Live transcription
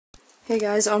Hey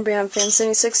guys,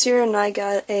 Fan76 here, and I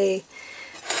got a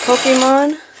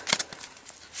Pokemon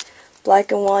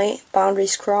Black and White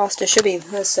Boundaries Crossed. It should be,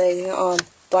 let's say,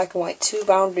 Black and White 2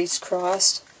 Boundaries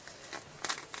Crossed.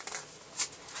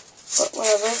 But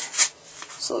whatever.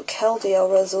 It's a little Keldeo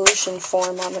resolution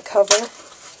form on the cover.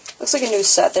 Looks like a new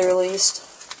set they released.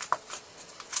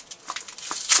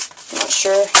 I'm not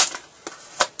sure.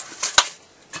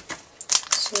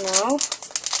 So now, I'm going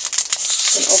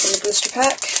to open the booster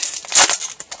pack.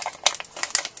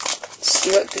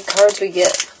 See what good cards we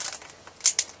get.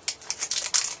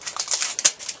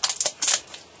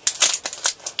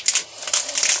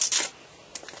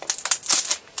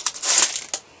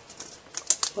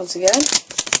 Once again,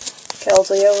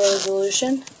 Keldeo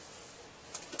resolution.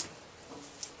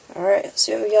 Alright, let's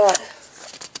see what we got.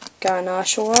 Got an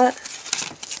Oshawott,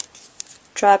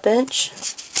 Trapinch,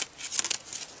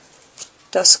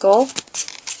 Duskull,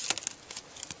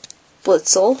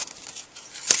 Blitzel.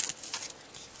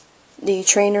 The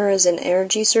trainer is an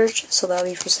Energy Surge, so that'll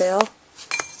be for sale.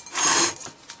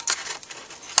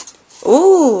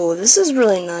 Ooh, this is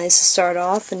really nice to start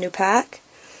off a new pack.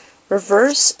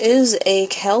 Reverse is a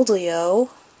Keldeo.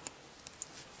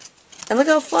 And look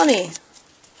how funny.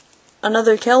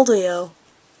 Another Keldeo.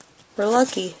 We're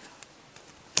lucky.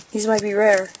 These might be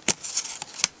rare.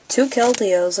 2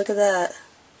 Keldeos, look at that.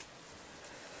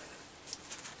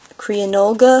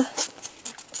 Kriyanolga,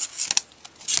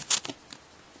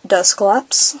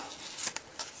 Dusclops,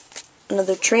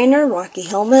 another trainer, Rocky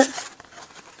Helmet,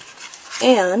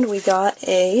 and we got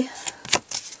a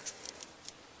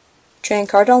trading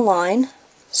card online,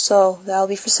 so that'll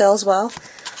be for sale as well.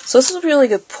 So this is a really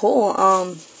good pull,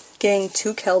 getting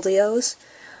 2 Keldeos,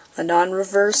 a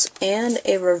non-reverse and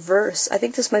a reverse. I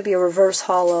think this might be a reverse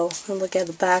holo. I'm looking at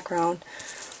the background.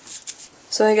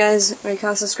 So hey guys, make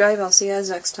sure to subscribe. I'll see you guys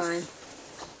next time.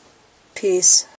 Peace.